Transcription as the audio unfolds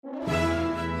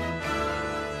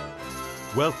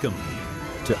Welcome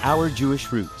to Our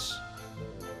Jewish Roots,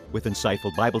 with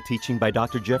insightful Bible teaching by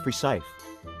Dr. Jeffrey Seif.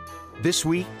 This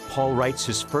week, Paul writes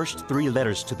his first 3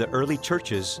 letters to the early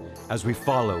churches as we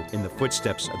follow in the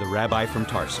footsteps of the Rabbi from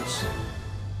Tarsus.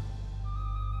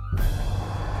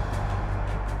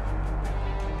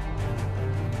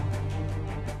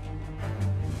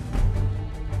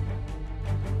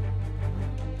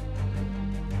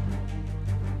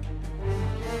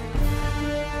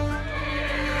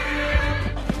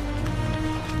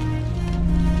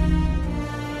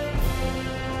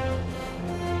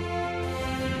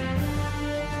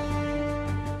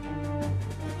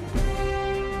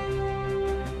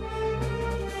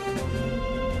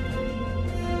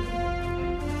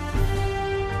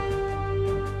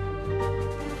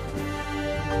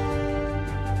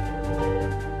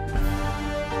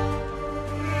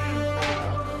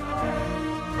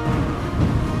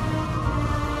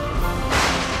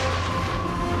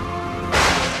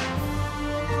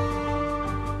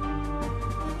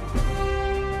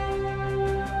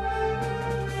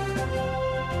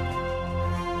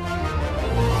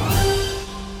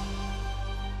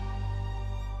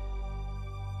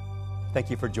 Thank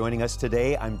you for joining us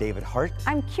today. I'm David Hart.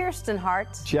 I'm Kirsten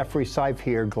Hart. Jeffrey Seif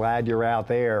here. Glad you're out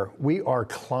there. We are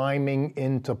climbing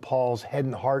into Paul's head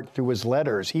and heart through his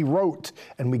letters. He wrote,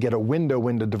 and we get a window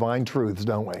into divine truths,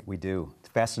 don't we? We do. It's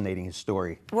fascinating, his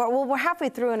story. Well, we're halfway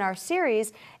through in our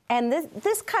series, and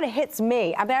this kind of hits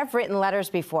me. I mean, I've written letters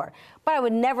before, but I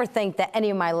would never think that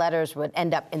any of my letters would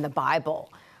end up in the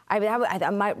Bible. I mean, I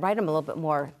might write them a little bit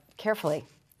more carefully.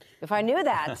 If I knew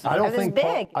that, I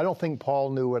don't think Paul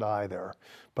knew it either,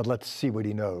 but let's see what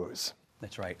he knows.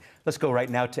 That's right. Let's go right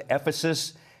now to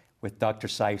Ephesus with Dr.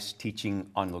 Seif's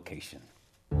teaching on location.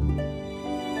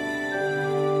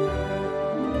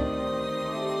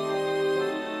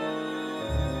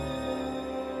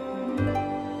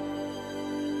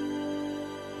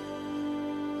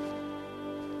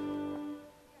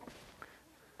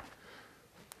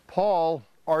 Paul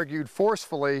argued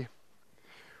forcefully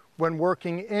when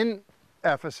working in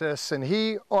Ephesus, and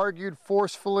he argued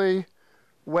forcefully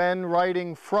when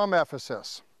writing from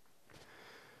Ephesus.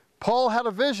 Paul had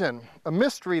a vision, a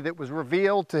mystery that was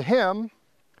revealed to him. In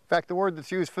fact, the word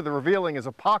that's used for the revealing is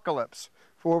apocalypse,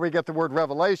 for where we get the word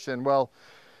revelation. Well,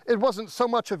 it wasn't so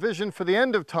much a vision for the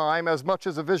end of time as much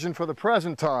as a vision for the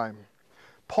present time.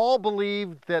 Paul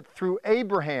believed that through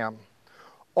Abraham,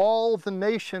 all the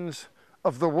nations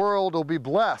of the world will be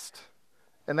blessed.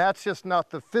 And that's just not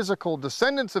the physical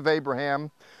descendants of Abraham,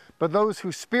 but those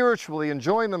who spiritually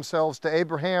join themselves to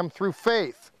Abraham through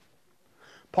faith.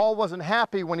 Paul wasn't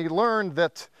happy when he learned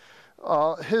that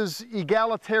his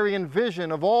egalitarian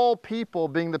vision of all people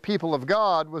being the people of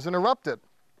God was interrupted.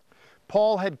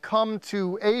 Paul had come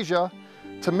to Asia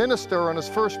to minister on his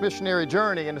first missionary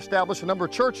journey and establish a number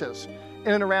of churches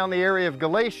in and around the area of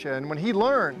Galatia. And when he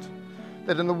learned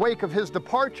that in the wake of his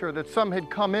departure that some had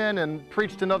come in and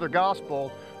preached another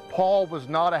gospel, Paul was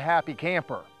not a happy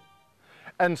camper.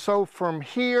 And so from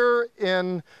here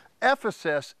in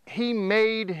Ephesus, he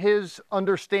made his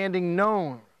understanding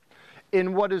known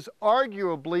in what is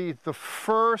arguably the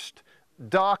first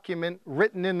document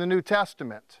written in the New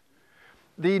Testament.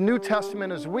 The New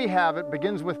Testament as we have it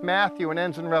begins with Matthew and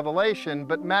ends in Revelation,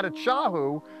 but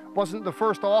Mattisyahu wasn't the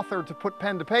first author to put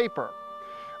pen to paper.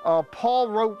 Paul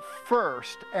wrote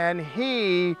first, and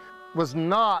he was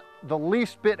not the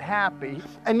least bit happy.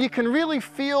 And you can really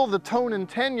feel the tone and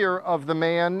tenor of the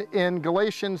man in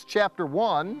Galatians chapter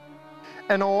 1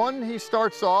 and on. He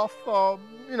starts off,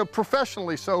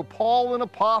 professionally so, Paul, an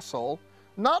apostle,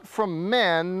 not from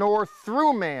men nor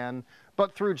through man,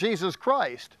 but through Jesus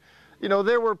Christ. You know,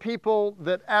 there were people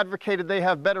that advocated they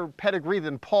have better pedigree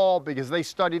than Paul because they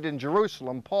studied in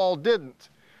Jerusalem. Paul didn't.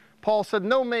 Paul said,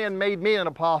 no man made me an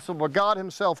apostle, but God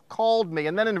himself called me.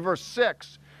 And then in verse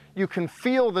 6, you can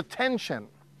feel the tension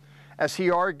as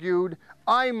he argued,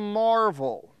 I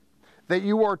marvel that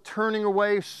you are turning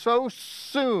away so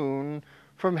soon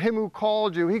from him who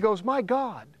called you. He goes, my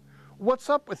God, what's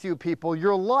up with you people?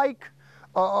 You're like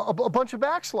a bunch of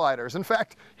backsliders. In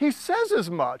fact, he says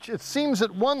as much. It seems at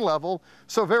one level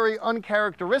so very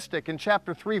uncharacteristic. In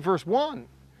chapter 3, verse 1,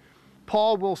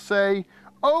 Paul will say,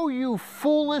 oh, you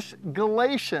foolish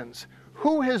Galatians,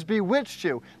 who has bewitched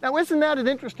you? Now, isn't that an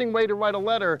interesting way to write a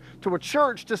letter to a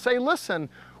church to say, listen,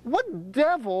 what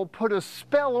devil put a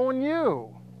spell on you?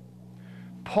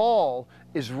 Paul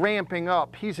is ramping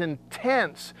up. He's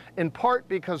intense, in part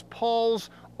because Paul's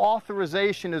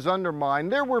authorization is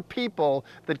undermined. There were people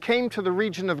that came to the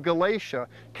region of Galatia,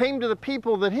 came to the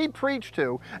people that he preached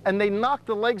to, and they knocked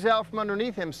the legs out from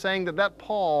underneath him, saying that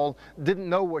Paul didn't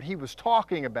know what he was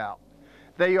talking about.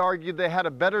 They argued they had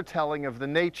a better telling of the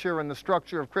nature and the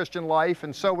structure of Christian life,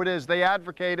 and so it is. They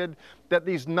advocated that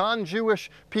these non-Jewish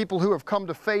people who have come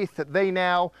to faith, that they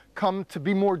now come to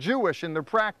be more Jewish in their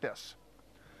practice.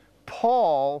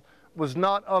 Paul was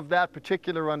not of that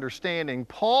particular understanding.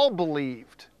 Paul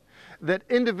believed that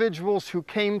individuals who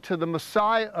came to the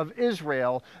Messiah of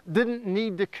Israel didn't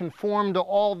need to conform to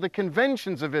all the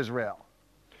conventions of Israel.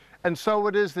 And so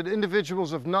it is that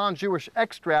individuals of non-Jewish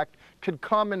extract could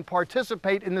come and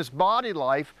participate in this body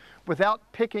life without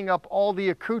picking up all the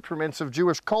accoutrements of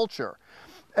Jewish culture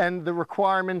and the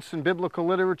requirements in biblical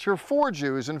literature for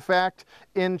Jews. In fact,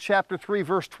 in chapter 3,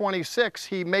 verse 26,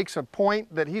 he makes a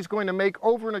point that he's going to make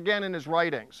over and again in his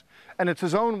writings. And it's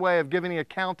his own way of giving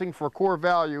accounting for a core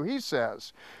value. He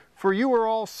says, "For you are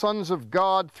all sons of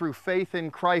God through faith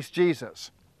in Christ Jesus.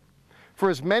 For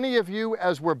as many of you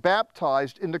as were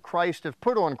baptized into Christ have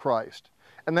put on Christ."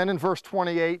 And then in verse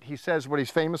 28, he says what he's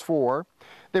famous for.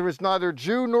 "There is neither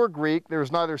Jew nor Greek, there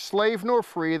is neither slave nor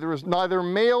free, there is neither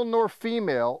male nor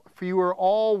female, for you are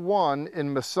all one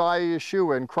in Messiah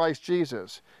Yeshua, in Christ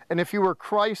Jesus. And if you are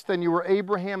Christ, then you are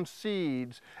Abraham's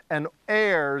seeds and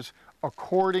heirs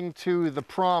according to the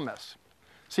promise."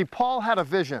 See, Paul had a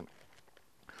vision.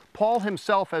 Paul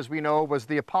himself, as we know, was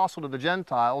the apostle to the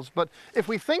Gentiles, but if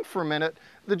we think for a minute,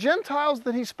 the Gentiles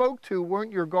that he spoke to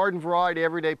weren't your garden variety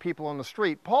everyday people on the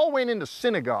street. Paul went into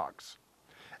synagogues,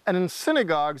 and in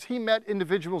synagogues he met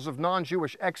individuals of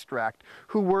non-Jewish extract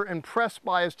who were impressed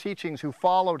by his teachings, who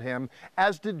followed him,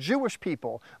 as did Jewish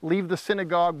people leave the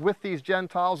synagogue with these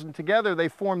Gentiles, and together they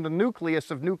formed the nucleus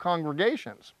of new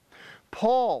congregations.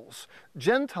 Paul's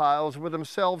Gentiles were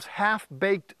themselves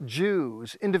half-baked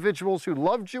Jews, individuals who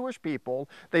loved Jewish people,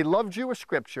 they loved Jewish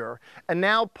scripture, and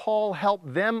now Paul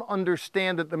helped them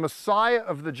understand that the Messiah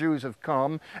of the Jews have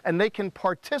come, and they can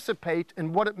participate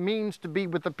in what it means to be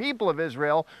with the people of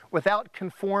Israel without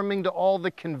conforming to all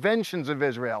the conventions of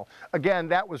Israel. Again,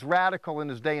 that was radical in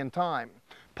his day and time.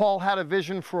 Paul had a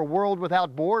vision for a world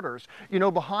without borders. You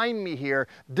know, behind me here,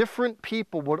 different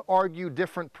people would argue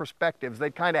different perspectives.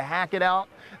 They'd kind of hack it out.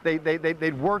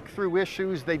 They'd work through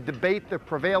issues. They'd debate the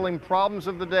prevailing problems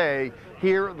of the day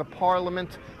here at the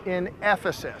Parliament in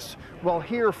Ephesus. Well,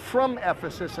 here from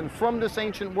Ephesus and from this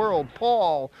ancient world,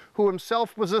 Paul, who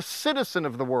himself was a citizen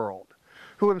of the world,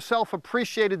 who himself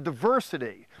appreciated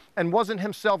diversity and wasn't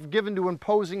himself given to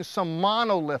imposing some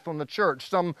monolith on the church,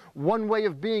 some one way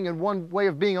of being and one way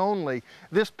of being only.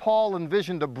 This Paul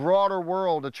envisioned a broader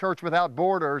world, a church without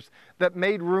borders that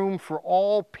made room for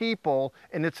all people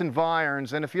in its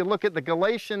environs. And if you look at the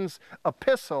Galatians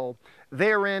epistle,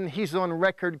 therein he's on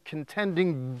record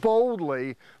contending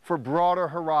boldly for broader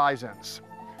horizons.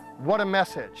 What a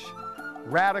message,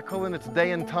 radical in its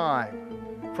day and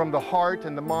time, from the heart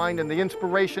and the mind and the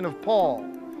inspiration of Paul.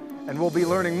 And we'll be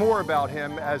learning more about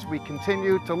him as we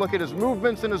continue to look at his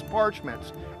movements and his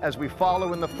parchments as we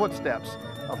follow in the footsteps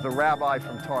of the Rabbi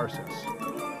from Tarsus.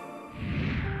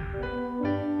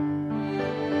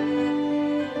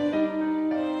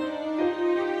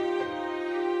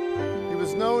 He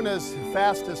was known as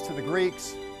Hephaestus to the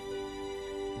Greeks,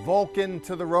 Vulcan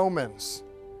to the Romans.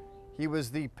 He was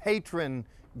the patron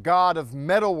god of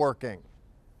metalworking.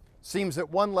 Seems at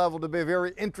one level to be a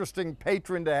very interesting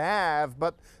patron to have,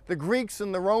 but the Greeks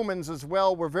and the Romans as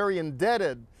well were very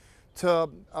indebted to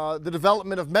the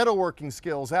development of metalworking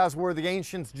skills, as were the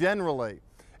ancients generally.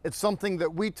 It's something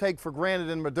that we take for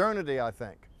granted in modernity, I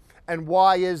think. And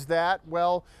why is that?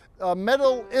 Well,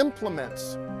 metal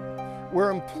implements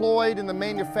were employed in the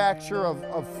manufacture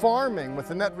of farming, with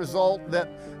the net result that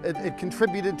it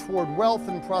contributed toward wealth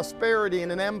and prosperity in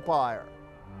an empire.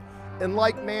 In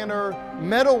like manner,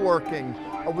 metalworking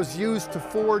was used to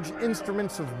forge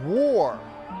instruments of war.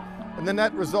 And the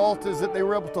net result is that they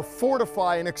were able to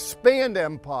fortify and expand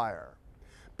empire.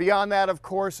 Beyond that, of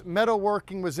course,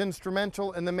 metalworking was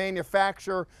instrumental in the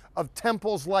manufacture of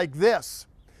temples like this.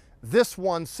 This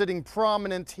one sitting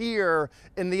prominent here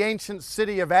in the ancient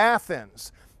city of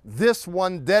Athens. This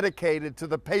one dedicated to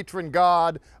the patron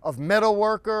god of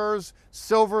metalworkers,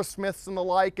 silversmiths, and the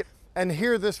like. And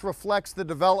here this reflects the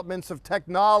developments of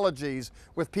technologies,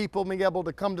 with people being able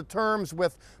to come to terms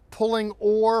with pulling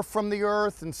ore from the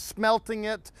earth and smelting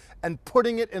it and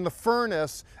putting it in the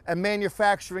furnace and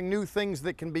manufacturing new things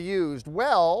that can be used.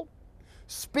 Well,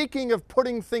 speaking of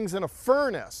putting things in a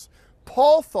furnace,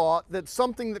 Paul thought that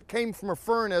something that came from a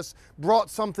furnace brought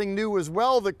something new as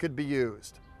well that could be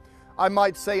used. I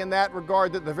might say in that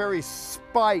regard that the very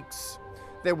spikes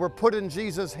that were put in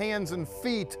Jesus' hands and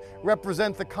feet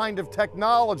represent the kind of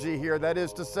technology here, that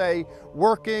is to say,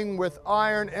 working with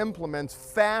iron implements,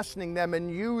 fashioning them and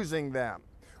using them.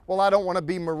 Well, I don't want to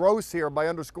be morose here by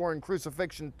underscoring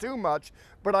crucifixion too much,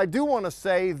 but I do want to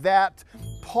say that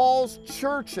Paul's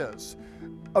churches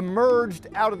emerged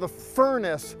out of the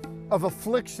furnace of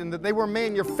affliction, that they were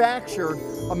manufactured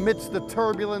amidst the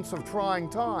turbulence of trying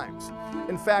times.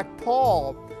 In fact,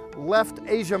 Paul left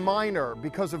Asia Minor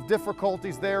because of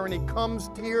difficulties there, and he comes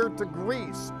here to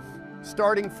Greece,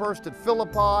 starting first at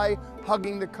Philippi,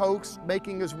 hugging the coast,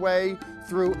 making his way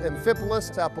through Amphipolis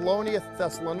to Apollonia,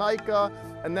 Thessalonica,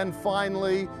 and then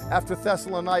finally, after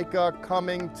Thessalonica,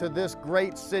 coming to this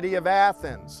great city of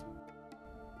Athens.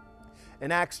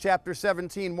 In Acts chapter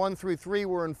 17, 1 through 3,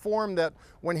 we're informed that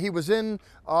when he was in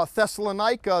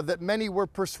Thessalonica, that many were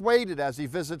persuaded as he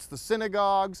visits the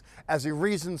synagogues, as he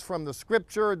reasons from the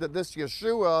scripture that this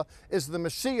Yeshua is the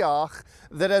Mashiach,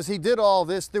 that as he did all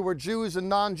this, there were Jews and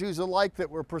non-Jews alike that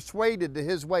were persuaded to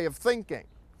his way of thinking.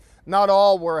 Not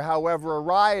all were, however. A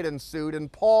riot ensued,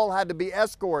 and Paul had to be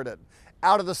escorted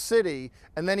out of the city,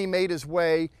 and then he made his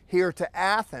way here to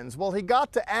Athens. Well, he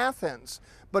got to Athens,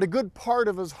 but a good part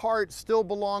of his heart still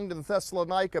belonged in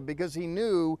Thessalonica because he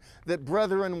knew that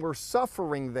brethren were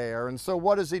suffering there. And so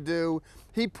what does he do?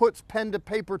 He puts pen to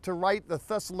paper to write the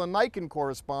Thessalonican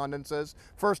correspondences,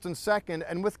 1st and 2nd,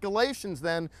 and with Galatians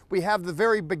then, we have the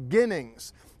very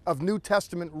beginnings of New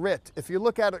Testament writ. If you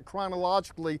look at it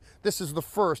chronologically, this is the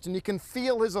first, and you can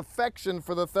feel his affection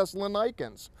for the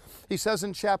Thessalonians. He says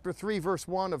in chapter 3, verse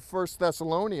 1 of 1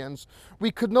 Thessalonians,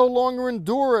 "We could no longer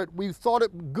endure it. We thought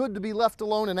it good to be left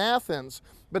alone in Athens,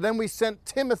 but then we sent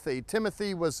Timothy."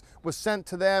 Timothy was sent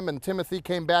to them, and Timothy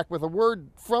came back with a word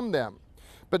from them.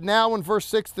 But now in verse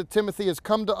 6, that Timothy has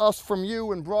come to us from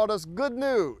you and brought us good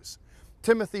news.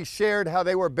 Timothy shared how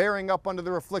they were bearing up under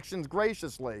their afflictions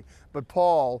graciously, but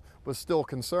Paul was still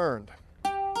concerned.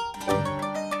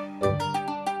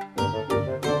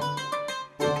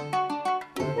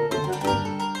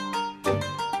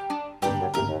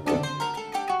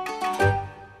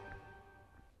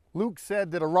 Luke said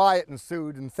that a riot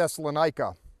ensued in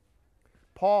Thessalonica.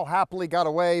 Paul happily got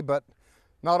away, but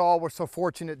not all were so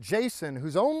fortunate. Jason,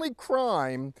 whose only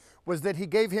crime was that he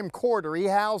gave him quarter, he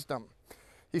housed him.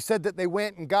 He said that they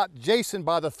went and got Jason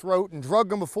by the throat and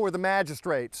dragged him before the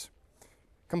magistrates,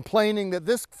 complaining that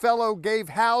this fellow gave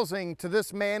housing to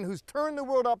this man who's turned the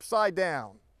world upside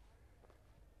down.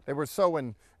 They were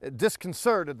so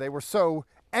disconcerted, they were so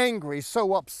angry,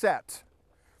 so upset,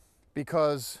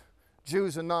 because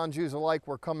Jews and non-Jews alike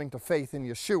were coming to faith in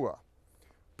Yeshua.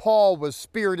 Paul was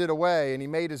spirited away, and he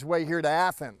made his way here to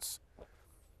Athens.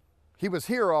 He was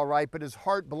here all right, but his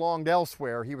heart belonged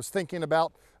elsewhere. He was thinking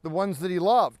about the ones that he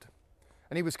loved.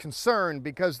 And he was concerned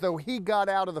because though he got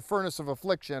out of the furnace of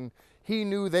affliction, he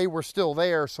knew they were still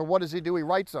there. So what does he do? He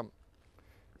writes them.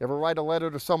 You ever write a letter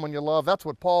to someone you love? That's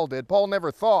what Paul did. Paul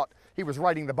never thought he was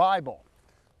writing the Bible.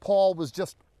 Paul was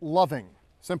just loving.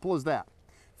 Simple as that.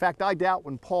 In fact, I doubt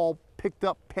when Paul picked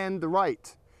up pen to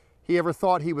write, he ever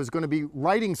thought he was going to be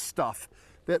writing stuff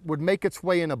that would make its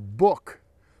way in a book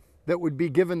that would be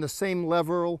given the same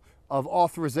level of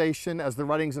authorization as the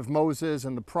writings of Moses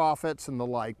and the prophets and the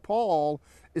like. Paul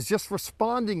is just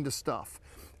responding to stuff.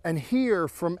 And here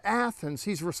from Athens,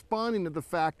 he's responding to the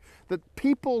fact that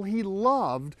people he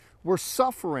loved were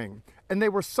suffering. And they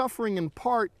were suffering in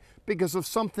part because of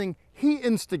something he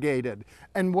instigated.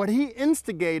 And what he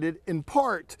instigated in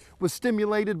part was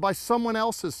stimulated by someone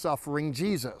else's suffering,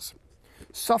 Jesus.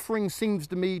 Suffering seems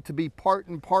to me to be part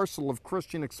and parcel of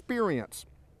Christian experience.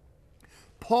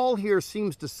 Paul here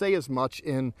seems to say as much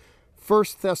in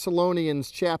 1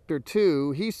 Thessalonians chapter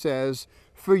 2. He says,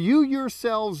 "For you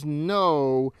yourselves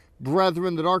know,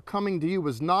 brethren, that our coming to you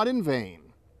was not in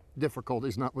vain,"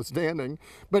 difficulties notwithstanding,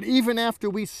 "but even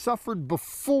after we suffered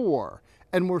before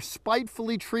and were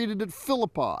spitefully treated at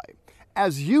Philippi.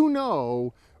 As you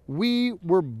know, we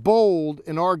were bold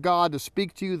in our God to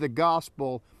speak to you the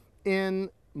gospel in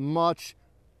much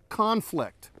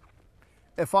conflict."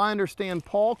 If I understand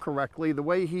Paul correctly, the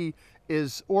way he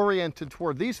is oriented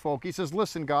toward these folk, he says,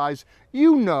 listen guys,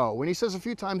 you know, and he says a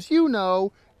few times, you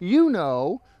know,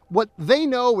 what they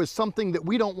know is something that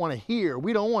we don't want to hear,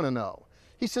 we don't want to know.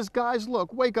 He says, guys,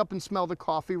 look, wake up and smell the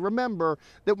coffee. Remember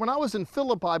that when I was in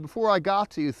Philippi, before I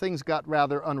got to you, things got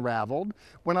rather unraveled.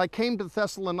 When I came to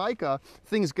Thessalonica,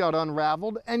 things got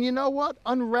unraveled. And you know what?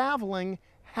 Unraveling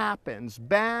happens.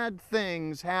 Bad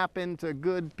things happen to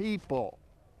good people.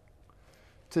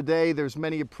 Today, there's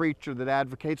many a preacher that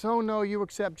advocates, oh no, you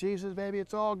accept Jesus, baby,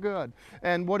 it's all good.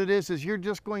 And what it is you're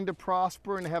just going to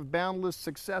prosper and have boundless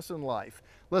success in life.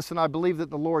 Listen, I believe that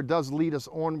the Lord does lead us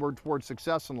onward towards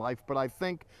success in life, but I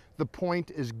think the point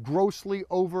is grossly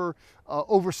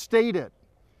overstated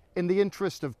in the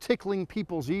interest of tickling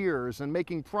people's ears and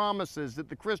making promises that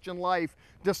the Christian life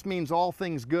just means all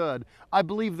things good. I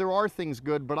believe there are things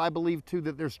good, but I believe too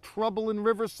that there's trouble in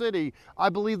River City. I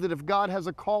believe that if God has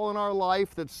a call in our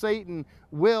life, that Satan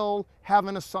will have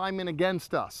an assignment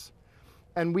against us.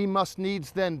 And we must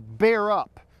needs then bear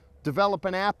up, develop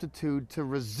an aptitude to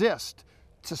resist,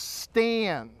 to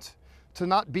stand, to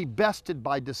not be bested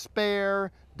by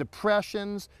despair,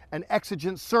 depressions, and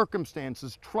exigent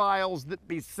circumstances, trials that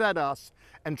beset us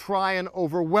and try and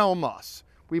overwhelm us.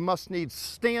 We must needs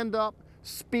stand up,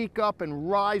 speak up, and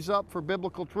rise up for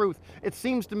biblical truth. It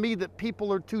seems to me that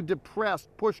people are too depressed,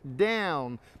 pushed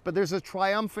down, but there's a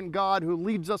triumphant God who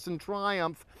leads us in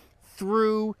triumph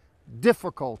through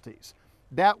difficulties.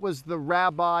 That was the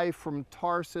Rabbi from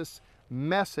Tarsus'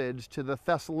 message to the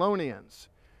Thessalonians.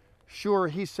 Sure,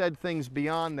 he said things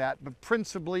beyond that, but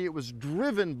principally it was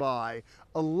driven by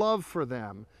a love for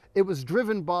them. It was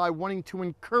driven by wanting to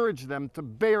encourage them to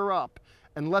bear up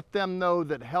and let them know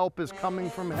that help is coming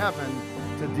from heaven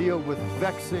to deal with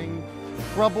vexing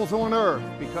troubles on earth,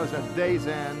 because at day's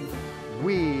end,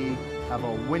 we have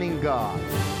a winning God.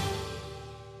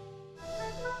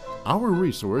 Our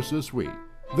resource this week,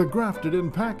 the Grafted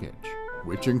In Package,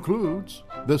 which includes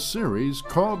the series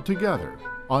Called Together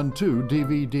on 2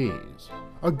 DVDs,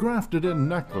 a Grafted In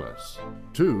necklace,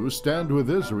 2 Stand With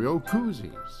Israel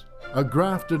koozies, a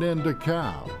Grafted In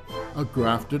decal, a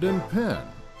Grafted In pen,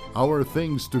 Our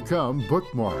Things to Come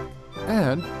bookmark,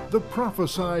 and the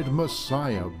Prophesied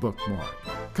Messiah bookmark.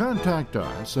 Contact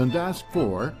us and ask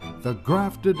for the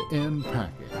Grafted In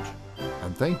Package.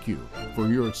 And thank you for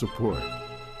your support.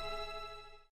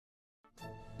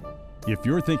 If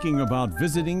you're thinking about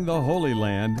visiting the Holy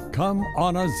Land, come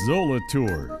on a Zola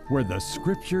tour, where the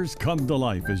scriptures come to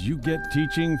life as you get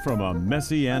teaching from a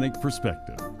messianic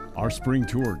perspective. Our spring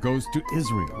tour goes to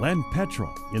Israel and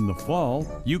Petra. In the fall,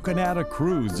 you can add a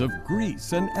cruise of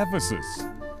Greece and Ephesus.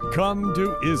 Come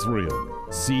to Israel.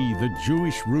 See the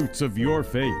Jewish roots of your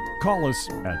faith. Call us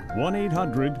at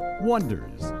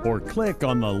 1-800-WONDERS or click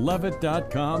on the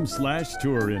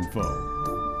levitt.com/tour info.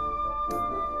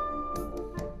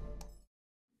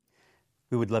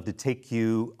 We would love to take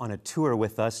you on a tour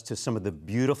with us to some of the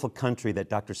beautiful country that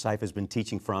Dr. Seif has been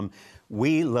teaching from.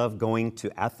 We love going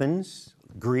to Athens.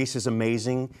 Greece is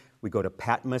amazing. We go to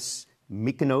Patmos,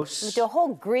 Mykonos. We do a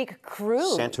whole Greek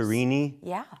cruise. Santorini.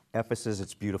 Yeah. Ephesus,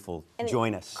 it's beautiful.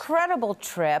 Join us. Incredible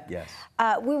trip. Yes.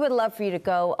 We would love for you to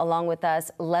go along with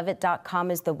us. Levitt.com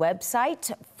is the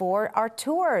website for our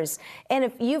tours. And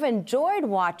if you've enjoyed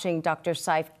watching Dr.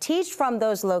 Seif teach from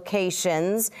those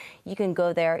locations, you can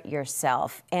go there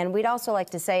yourself. And we'd also like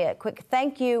to say a quick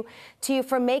thank you to you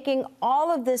for making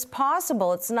all of this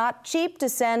possible. It's not cheap to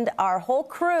send our whole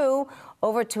crew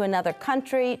over to another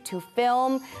country to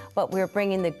film, but we're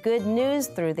bringing the good news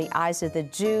through the eyes of the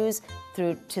Jews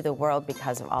through to the world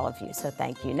because of all of you. So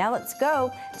thank you. Now let's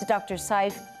go to Dr.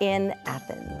 Seif in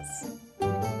Athens.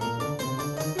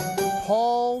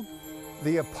 Paul,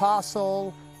 the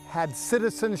apostle, had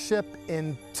citizenship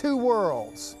in 2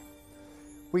 worlds.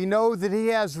 We know that he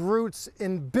has roots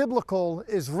in biblical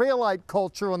Israelite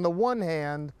culture on the one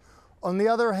hand. On the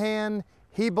other hand,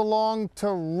 he belonged to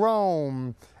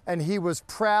Rome, and he was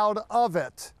proud of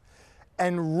it.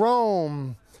 And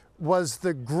Rome was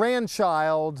the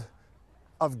grandchild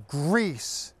of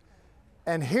Greece.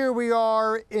 And here we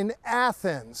are in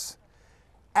Athens.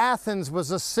 Athens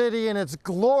was a city in its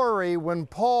glory when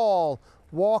Paul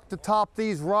walked atop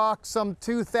these rocks some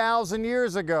 2,000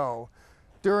 years ago,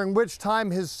 during which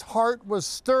time his heart was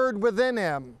stirred within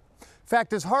him. In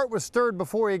fact, his heart was stirred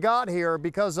before he got here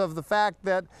because of the fact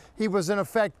that he was in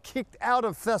effect kicked out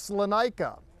of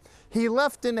Thessalonica. He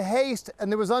left in haste and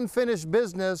there was unfinished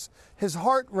business. His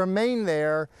heart remained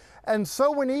there. And so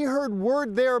when he heard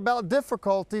word there about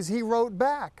difficulties, he wrote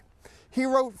back. He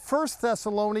wrote 1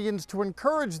 Thessalonians to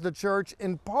encourage the church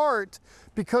in part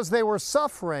because they were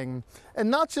suffering, and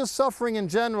not just suffering in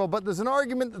general, but there's an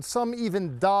argument that some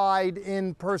even died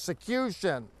in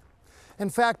persecution. In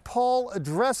fact, Paul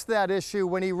addressed that issue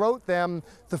when he wrote them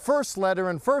the first letter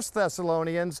in 1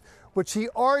 Thessalonians, which he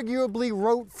arguably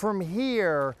wrote from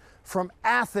here, from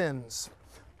Athens.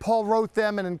 Paul wrote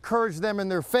them and encouraged them in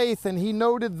their faith, and he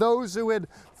noted those who had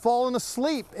fallen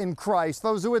asleep in Christ,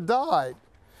 those who had died.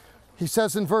 He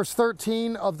says in verse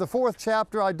 13 of the 4th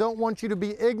chapter, I don't want you to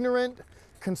be ignorant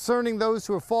concerning those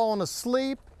who have fallen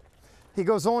asleep. He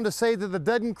goes on to say that the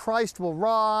dead in Christ will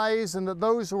rise, and that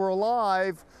those who are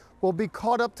alive will be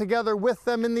caught up together with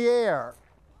them in the air.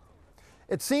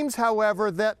 It seems, however,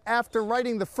 that after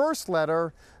writing the first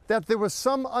letter, that there was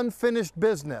some unfinished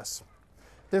business.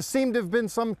 There seemed to have been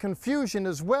some confusion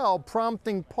as well,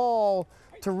 prompting Paul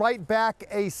to write back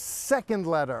a second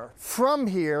letter from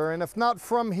here, and if not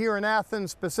from here in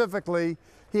Athens specifically,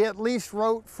 he at least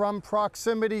wrote from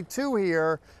proximity to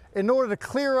here in order to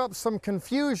clear up some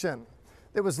confusion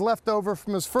that was left over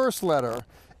from his first letter.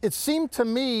 It seemed to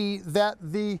me that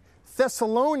the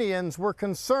Thessalonians were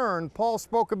concerned. Paul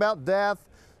spoke about death,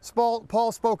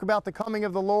 Paul spoke about the coming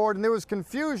of the Lord, and there was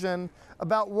confusion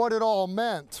about what it all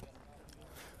meant,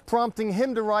 prompting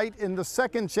him to write in the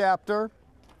second chapter.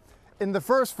 In the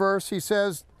first verse, he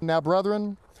says, "Now,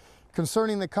 brethren,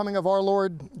 concerning the coming of our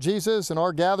Lord Jesus and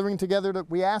our gathering together, that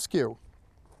we ask you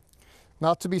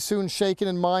not to be soon shaken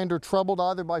in mind or troubled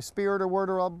either by spirit or word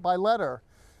or by letter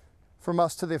from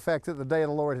us to the effect that the day of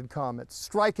the Lord had come." It's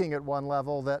striking at one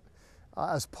level that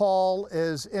as Paul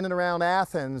is in and around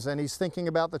Athens and he's thinking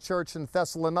about the church in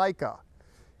Thessalonica,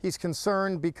 he's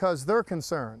concerned because they're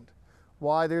concerned.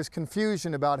 Why? There's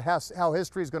confusion about how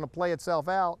history is going to play itself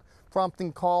out,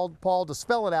 prompting Paul to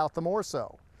spell it out the more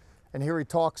so. And here he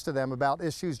talks to them about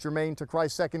issues germane to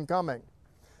Christ's second coming.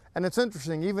 And it's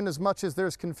interesting, even as much as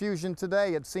there's confusion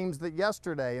today, it seems that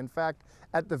yesterday, in fact,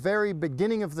 at the very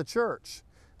beginning of the church,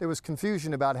 there was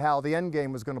confusion about how the end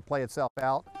game was going to play itself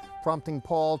out, prompting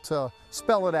Paul to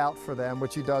spell it out for them,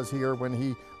 which he does here when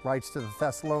he writes to the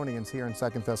Thessalonians here in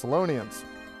 2 Thessalonians.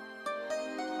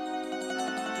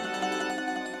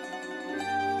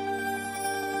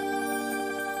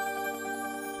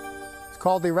 It's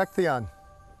called the Erechtheion.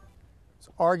 It's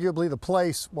arguably the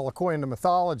place, well, according to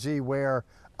mythology, where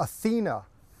Athena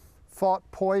fought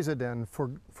Poseidon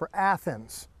for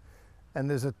Athens. And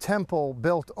there's a temple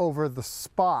built over the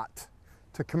spot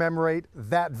to commemorate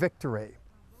that victory.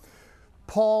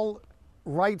 Paul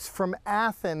writes from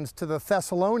Athens to the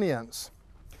Thessalonians,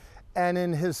 and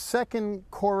in his second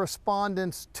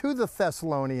correspondence to the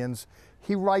Thessalonians,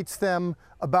 he writes them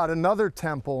about another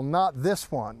temple, not this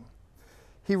one.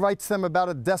 He writes them about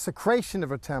a desecration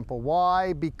of a temple.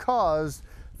 Why? Because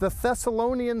the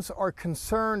Thessalonians are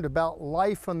concerned about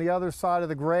life on the other side of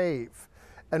the grave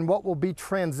and what will be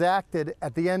transacted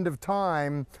at the end of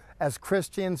time as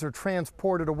Christians are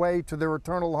transported away to their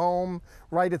eternal home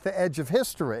right at the edge of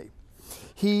history.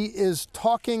 He is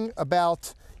talking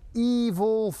about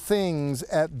evil things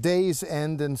at day's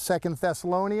end in 2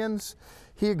 Thessalonians.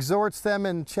 He exhorts them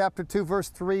in chapter 2, verse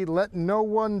 3, "Let no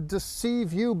one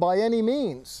deceive you by any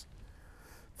means,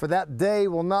 for that day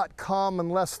will not come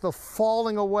unless the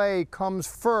falling away comes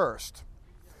first."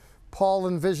 Paul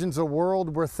envisions a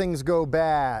world where things go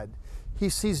bad. He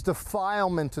sees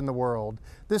defilement in the world.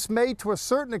 This may, to a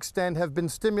certain extent, have been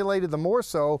stimulated the more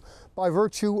so by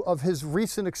virtue of his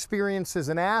recent experiences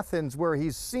in Athens, where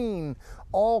he's seen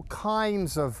all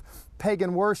kinds of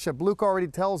pagan worship. Luke already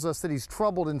tells us that he's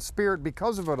troubled in spirit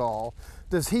because of it all.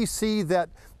 Does he see that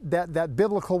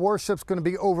biblical worship's going to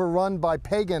be overrun by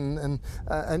pagan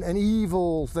and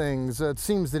evil things? It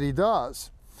seems that he does.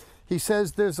 He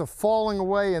says there's a falling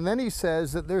away, and then he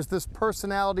says that there's this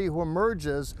personality who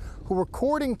emerges who,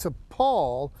 according to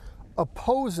Paul,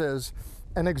 opposes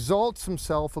and exalts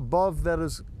himself above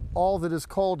all that is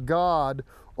called God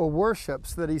or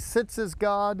worships, that he sits as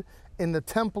God in the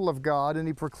temple of God, and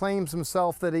he proclaims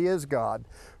himself that he is God.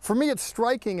 For me, it's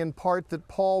striking in part that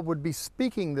Paul would be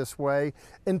speaking this way,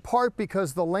 in part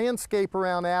because the landscape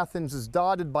around Athens is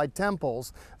dotted by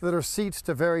temples that are seats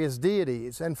to various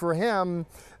deities. And for him,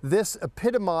 this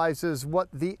epitomizes what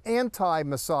the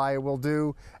anti-Messiah will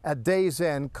do at day's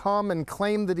end, come and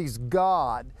claim that he's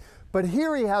God. But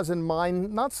here he has in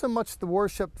mind not so much the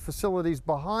worship facilities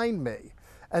behind me.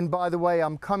 And by the way,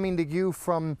 I'm coming to you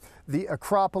from the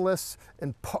Acropolis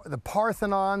and the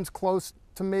Parthenon's close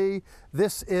to me.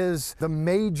 This is the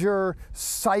major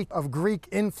site of Greek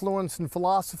influence and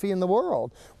philosophy in the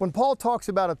world. When Paul talks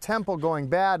about a temple going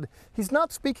bad, he's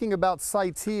not speaking about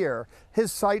sites here.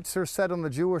 His sights are set on the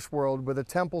Jewish world where the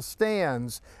temple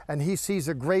stands, and he sees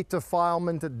a great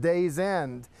defilement at day's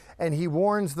end. And he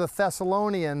warns the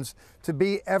Thessalonians to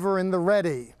be ever in the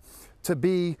ready, to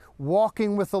be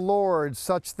walking with the Lord,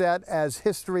 such that as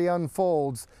history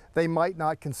unfolds, they might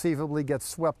not conceivably get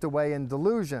swept away in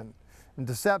delusion and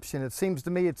deception. It seems to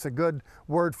me it's a good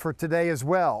word for today as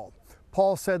well.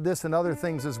 Paul said this and other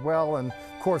things as well, and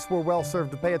of course we're well served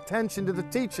to pay attention to the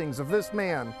teachings of this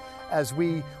man as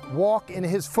we walk in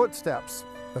his footsteps,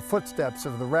 the footsteps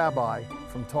of the Rabbi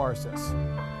from Tarsus.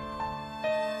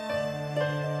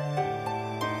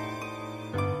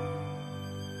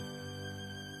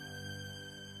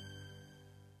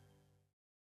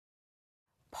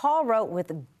 Paul wrote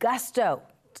with gusto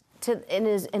in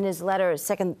his letter,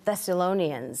 2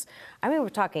 Thessalonians. I mean, we're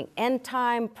talking end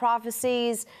time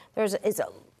prophecies.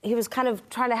 He was kind of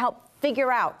trying to help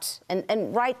figure out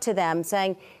and write to them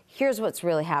saying, here's what's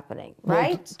really happening, Well,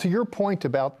 right? to your point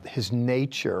about his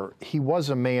nature, he was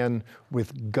a man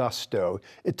with gusto.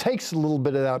 It takes a little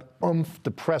bit of that oomph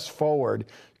to press forward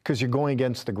because you're going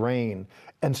against the grain.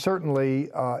 And certainly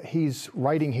he's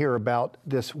writing here about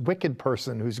this wicked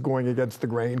person who's going against the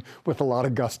grain with a lot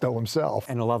of gusto himself.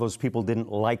 And a lot of those people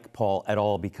didn't like Paul at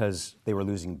all because they were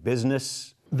losing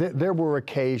business. There were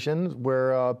occasions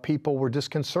where people were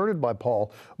disconcerted by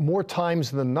Paul. More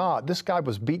times than not, this guy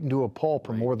was beaten to a pulp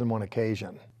on more than one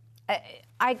occasion.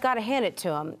 I got to hand it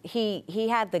to him. He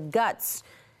had the guts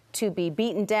to be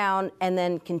beaten down and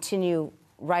then continue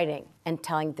writing and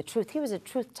telling the truth. He was a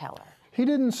truth teller. He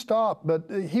didn't stop, but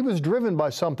he was driven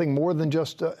by something more than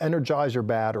just Energizer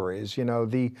batteries. You know,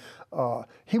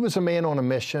 he was a man on a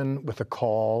mission with a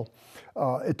call.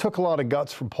 It took a lot of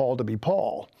guts for Paul to be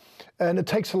Paul. And it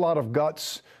takes a lot of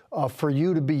guts for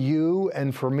you to be you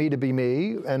and for me to be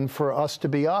me and for us to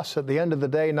be us. At the end of the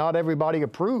day, not everybody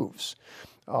approves.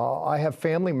 I have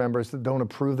family members that don't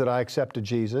approve that I accepted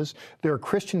Jesus. There are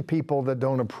Christian people that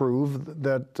don't approve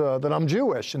that I'm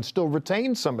Jewish and still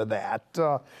retain some of that.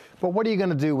 But what are you going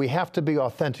to do? We have to be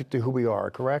authentic to who we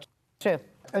are, correct? True.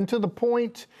 And to the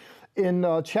point,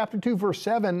 in chapter 2, verse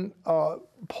 7,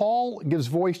 Paul gives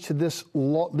voice to this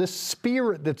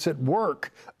spirit that's at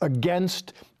work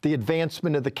against the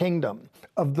advancement of the kingdom,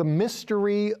 of the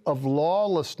mystery of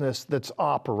lawlessness that's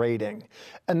operating.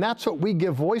 And that's what we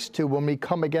give voice to when we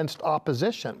come against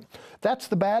opposition. That's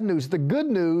the bad news. The good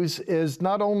news is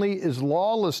not only is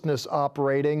lawlessness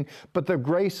operating, but the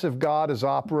grace of God is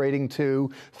operating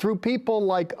too, through people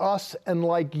like us and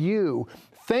like you.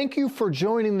 Thank you for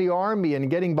joining the army and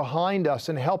getting behind us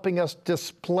and helping us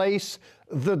displace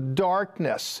the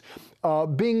darkness.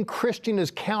 Being Christian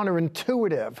is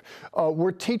counterintuitive.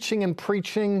 We're teaching and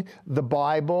preaching the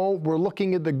Bible. We're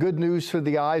looking at the good news through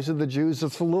the eyes of the Jews.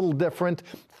 It's a little different.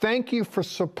 Thank you for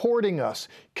supporting us.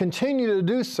 Continue to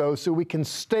do so we can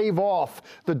stave off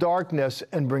the darkness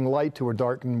and bring light to a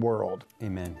darkened world.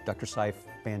 Amen. Dr. Seif,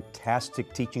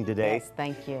 fantastic teaching today. Yes,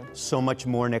 thank you. So much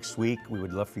more next week. We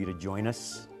would love for you to join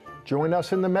us. Join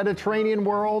us in the Mediterranean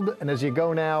world. And as you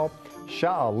go now,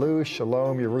 Sha'alu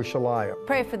Shalom Yerushalayim.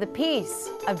 Pray for the peace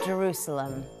of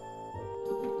Jerusalem.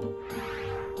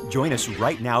 Join us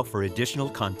right now for additional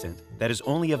content that is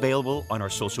only available on our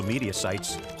social media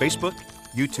sites, Facebook,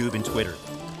 YouTube, and Twitter.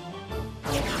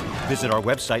 Visit our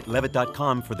website,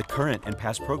 levitt.com, for the current and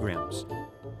past programs,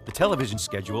 the television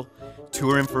schedule,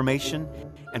 tour information,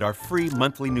 and our free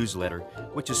monthly newsletter,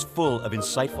 which is full of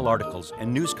insightful articles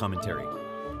and news commentary.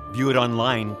 View it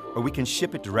online, or we can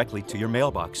ship it directly to your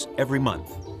mailbox every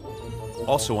month.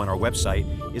 Also on our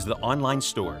website is the online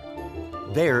store.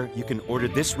 There, you can order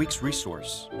this week's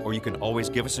resource, or you can always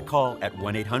give us a call at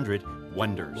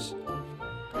 1-800-WONDERS.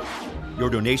 Your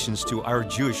donations to Our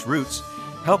Jewish Roots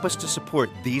help us to support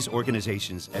these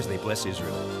organizations as they bless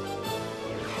Israel.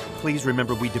 Please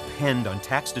remember we depend on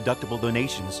tax-deductible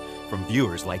donations from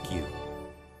viewers like you.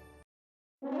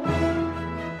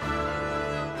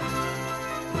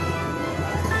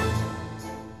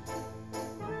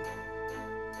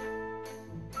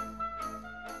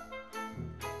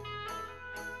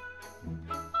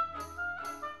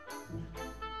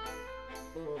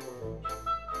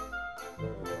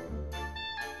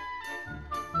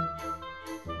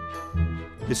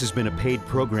 This has been a paid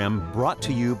program brought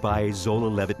to you by Zola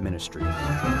Levitt Ministry.